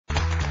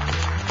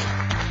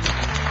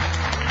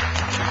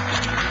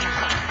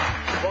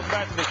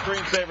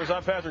Savers.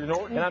 I'm Patrick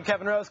Norton. And I'm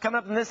Kevin Rose. Coming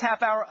up in this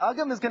half hour,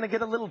 UGM is going to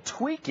get a little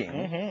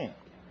tweaking.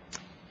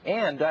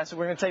 And so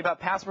we're going to tell you about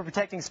password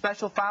protecting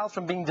special files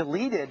from being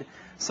deleted.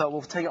 So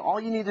we'll tell you all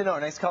you need to know. Our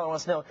next caller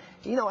wants to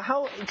know,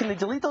 how can they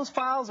delete those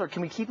files, or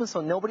can we keep them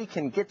so nobody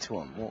can get to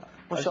them?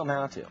 We'll show them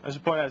how to. As you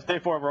point out, it's day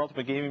 4 of our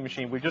Ultimate Gaming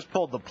Machine. We just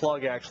pulled the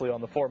plug, actually,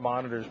 on the 4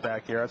 monitors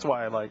back here. That's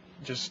why I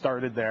just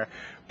started there.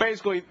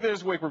 Basically,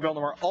 this week we're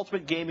building our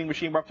Ultimate Gaming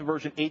Machine. We're up to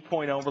version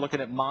 8.0. We're looking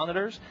at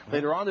monitors.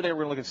 Later on today,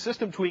 we're going to look at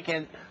system tweak.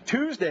 And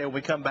Tuesday, when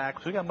we come back,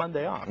 because we got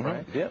Monday off,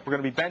 right? Yep. We're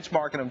going to be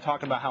benchmarking them,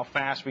 talking about how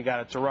fast we got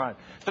it to run.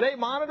 Today,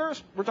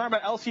 monitors, we're talking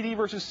about LCD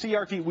versus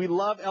CRT. We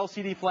love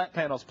LCD flat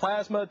panels.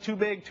 Plasma, too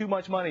big, too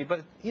much money.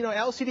 But,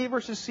 LCD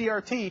versus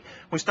CRT,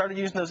 we started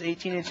using those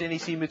 18-inch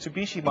NEC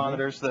Mitsubishi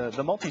monitors,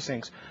 the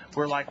multi-syncs.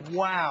 We're like,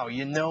 wow,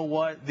 you know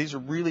what? These are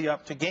really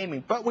up to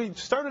gaming. But we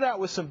started out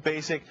with some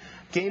basic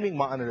gaming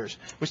monitors.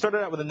 We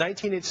started out with a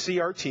 19-inch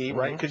CRT,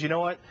 right? Because you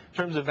know what? In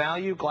terms of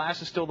value,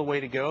 glass is still the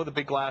way to go, the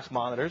big glass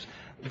monitors.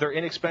 They're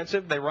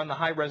inexpensive. They run the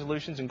high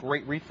resolutions and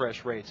great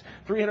refresh rates.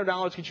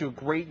 $300 gets you a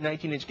great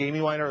 19-inch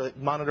gaming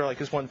monitor like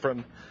this one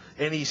from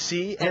NEC.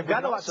 And they've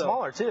gotten a lot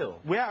smaller, too.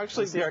 Yeah,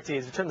 actually. The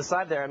CRTs, you turn the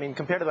side there,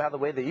 compared to how the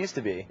way they used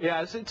to be.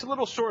 Yeah, it's a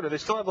little shorter. They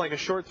still have like a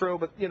short throw,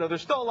 but, they're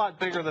still a lot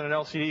bigger than an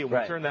LCD.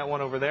 We'll turn that one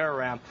over there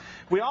around.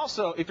 We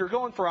also, if you're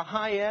going for a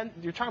high end,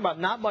 you're talking about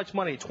not much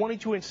money,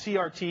 22-inch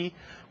CRT.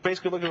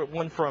 Basically, look at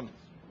one from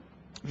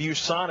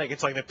ViewSonic.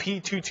 It's like the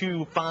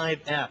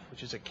P225F,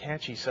 which is a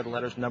catchy set of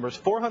letters and numbers.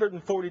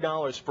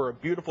 $440 for a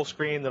beautiful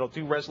screen that'll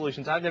do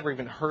resolutions I've never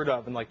even heard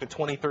of in like the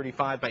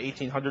 2035 by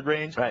 1800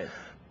 range. Right.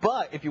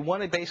 But if you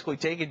want to basically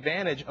take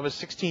advantage of a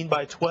 16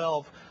 by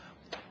 12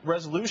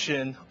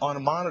 resolution on a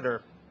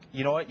monitor,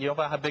 you know what? You don't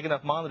have a big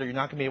enough monitor, you're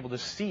not going to be able to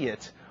see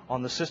it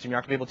on the system. You're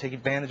not going to be able to take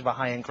advantage of a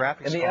high-end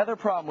graphics And the card. other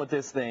problem with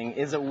this thing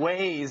is it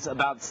weighs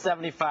about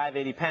 75,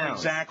 80 pounds.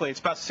 Exactly. It's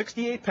about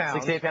 68 pounds.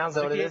 68 pounds, is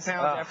that what it is?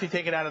 68 pounds after you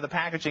take it out of the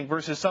packaging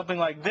versus something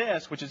like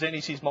this, which is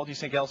NEC's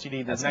multi-sync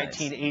LCD, the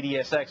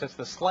 1980SX. That's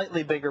the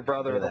slightly bigger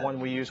brother of the one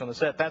we use on the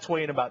set. That's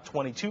weighing about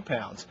 22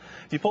 pounds.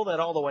 If you pull that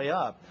all the way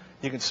up,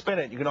 you can spin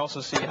it. You can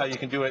also see how you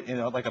can do it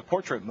in like a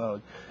portrait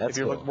mode if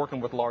you're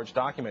working with large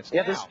documents.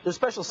 Yeah, there's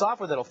special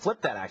software that'll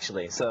flip that,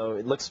 actually. So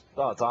it looks,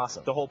 it's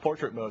awesome. The whole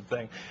portrait mode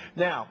thing.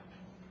 Now,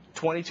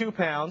 22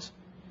 pounds,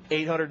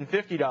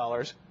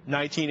 $850,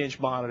 19-inch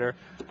monitor,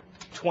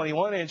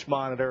 21-inch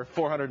monitor,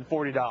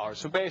 $440.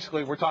 So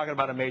basically, we're talking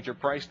about a major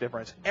price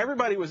difference.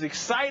 Everybody was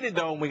excited,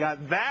 though, when we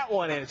got that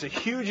one in. It's a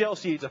huge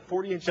LCD. It's a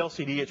 40-inch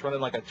LCD. It's running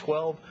like a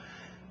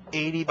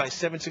 1280 by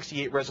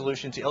 768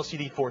 resolution to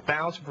LCD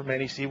 4000 from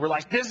NEC. We're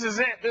like, this is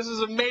it. This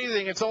is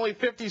amazing. It's only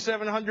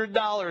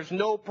 $5,700.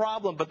 No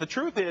problem. But the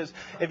truth is,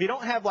 if you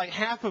don't have like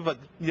half of a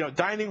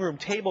dining room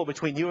table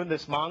between you and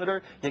this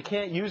monitor, you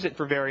can't use it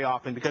for very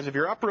often, because if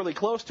you're up really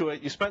close to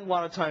it, you spend a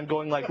lot of time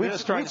going like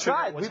this. We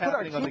tried. We put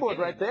our keyboard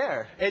right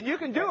there. And you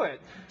can do it.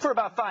 For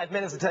about 5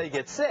 minutes until you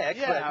get sick.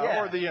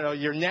 Yeah, or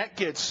your neck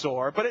gets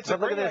sore. But it's a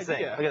great idea.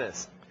 Thing. Look at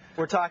this.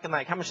 We're talking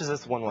like, how much is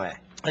this one weigh?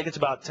 I think it's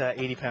about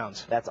 80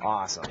 pounds. That's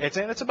awesome.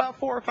 It's about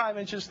 4 or 5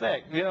 inches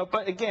thick.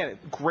 But again,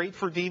 great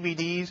for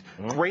DVDs.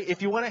 Great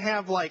if you want to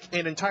have like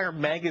an entire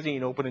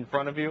magazine open in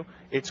front of you.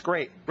 It's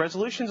great.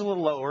 Resolution's a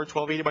little lower,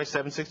 1280 by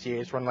 768.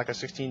 It's running like a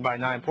 16 by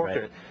 9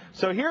 portrait. Right.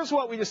 So here's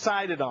what we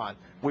decided on.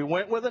 We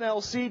went with an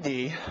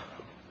LCD,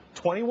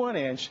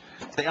 21-inch,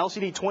 the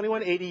LCD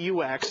 2180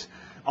 UX.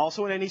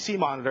 Also an NEC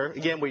monitor.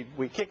 Again,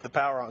 we kicked the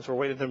power on, so we're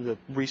waiting for them to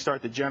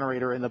restart the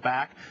generator in the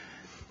back.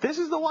 This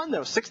is the one,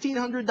 though.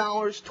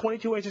 $1,600,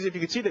 22 inches. If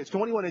you can see that, it's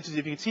 21 inches.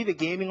 If you can see the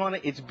gaming on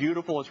it, it's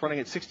beautiful. It's running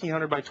at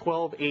 1600 by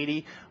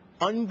 1280.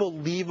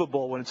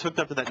 Unbelievable when it's hooked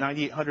up to that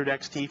 9800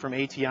 XT from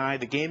ATI.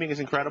 The gaming is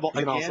incredible.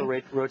 You can also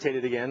rotate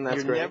it again.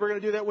 That's great. You're never going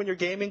to do that when you're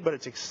gaming, but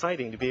it's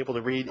exciting to be able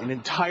to read an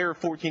entire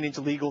 14-inch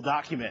legal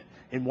document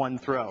in one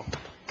throw.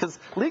 Because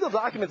legal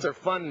documents are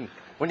fun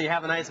when you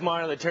have a nice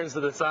monitor that turns to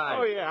the side.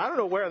 Oh, yeah. I don't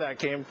know where that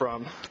came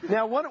from.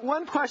 Now,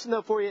 one question,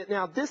 though, for you.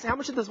 Now, how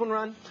much did this one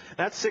run?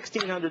 That's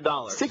 $1,600.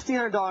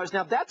 $1,600.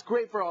 Now, that's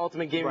great for an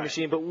Ultimate Gaming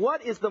Machine, but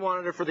what is the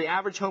monitor for the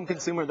average home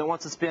consumer that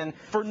wants to spend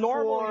for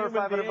normal $400 or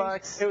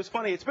 $500? It was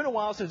funny. It's been a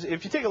while since,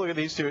 if you take a look at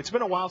these two, it's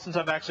been a while since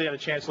I've actually had a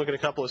chance to look at a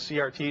couple of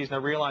CRTs, and I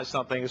realized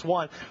something. Is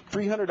one,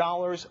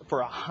 $300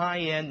 for a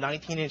high-end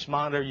 19-inch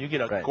monitor. You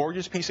get a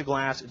gorgeous piece of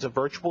glass. It's a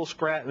virtual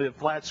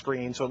flat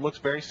screen, so it looks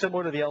very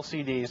similar to the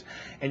LCDs,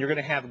 and you're going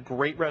to have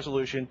great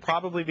resolution.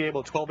 Probably be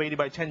able to 1280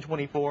 by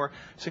 1024,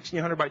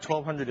 1600 by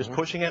 1200 is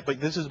pushing it, but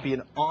this is be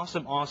an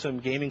awesome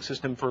gaming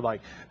system for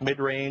like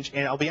mid-range.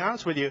 And I'll be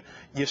honest with you,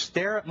 you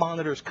stare at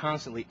monitors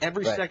constantly.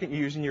 Every second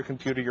you're using your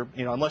computer,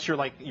 unless you're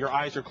like your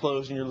eyes are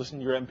closed and you're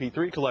listening to your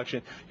MP3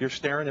 collection, you're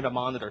staring at a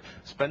monitor.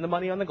 Spend the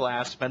money on the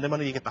glass. Spend the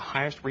money to get the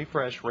highest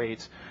refresh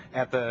rates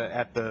at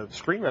the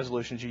screen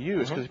resolutions you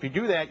use. Because if you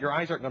do that, your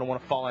eyes aren't going to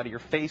want to fall out of your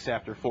face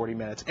after 40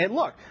 minutes. And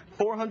look,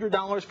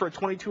 $400 for a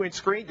 22-inch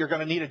screen, you're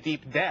going to need a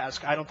deep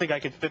desk. I don't think I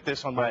could fit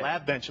this on my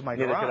lab bench in my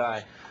garage. Neither could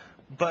I.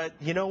 But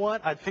you know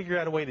what? I'd figure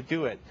out a way to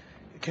do it,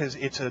 because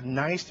it's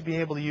nice to be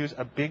able to use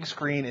a big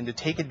screen and to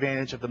take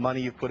advantage of the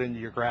money you've put into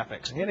your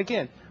graphics. And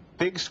again,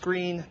 big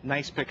screen,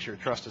 nice picture.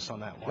 Trust us on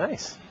that one.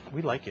 Nice.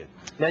 We like it.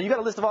 Now, you got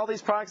a list of all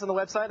these products on the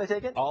website, I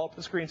take it? All up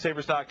at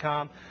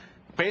screensavers.com.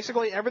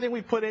 Basically, everything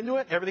we put into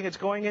it, everything that's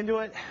going into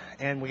it,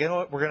 and we're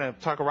going to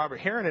talk to Robert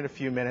Heron in a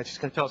few minutes. He's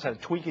going to tell us how to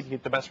tweak it to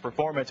get the best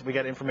performance. We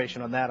got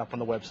information on that up on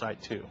the website,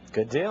 too.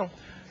 Good deal.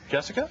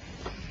 Jessica?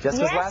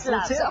 Jessica's yes, last little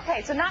loves. tip.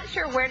 Okay, so not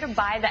sure where to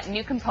buy that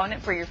new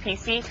component for your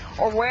PC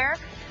or where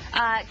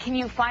can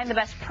you find the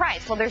best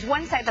price? Well, there's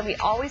one site that we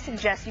always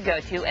suggest you go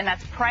to, and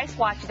that's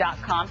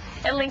pricewatch.com.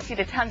 It links you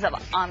to tons of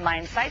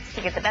online sites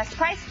to get the best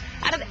price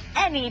out of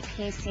any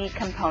PC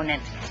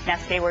component. Now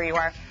stay where you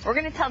are. We're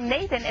going to tell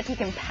Nathan if he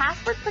can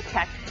password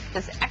protect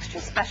those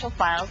extra special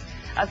files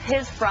of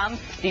his from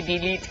the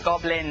Delete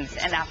Goblins.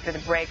 And after the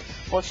break,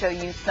 we'll show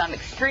you some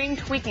extreme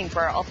tweaking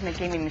for our ultimate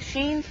gaming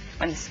machine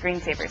when the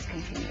Screensavers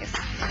continues.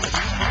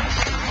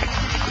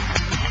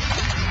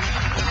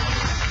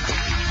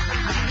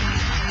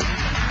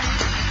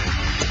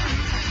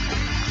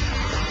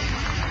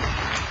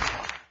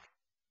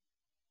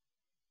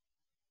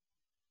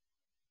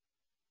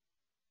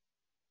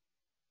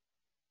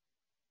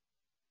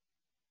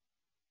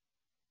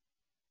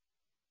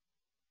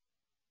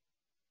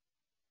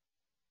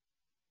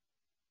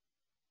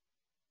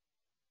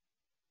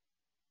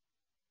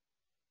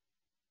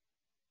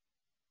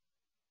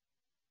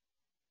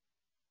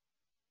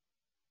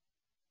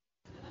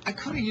 I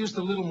could have used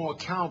a little more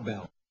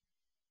cowbell.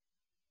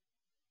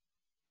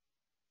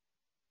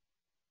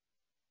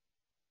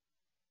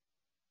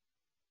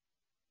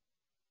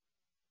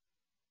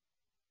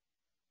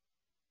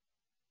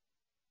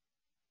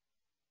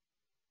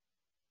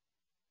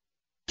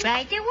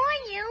 Right to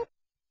warn you.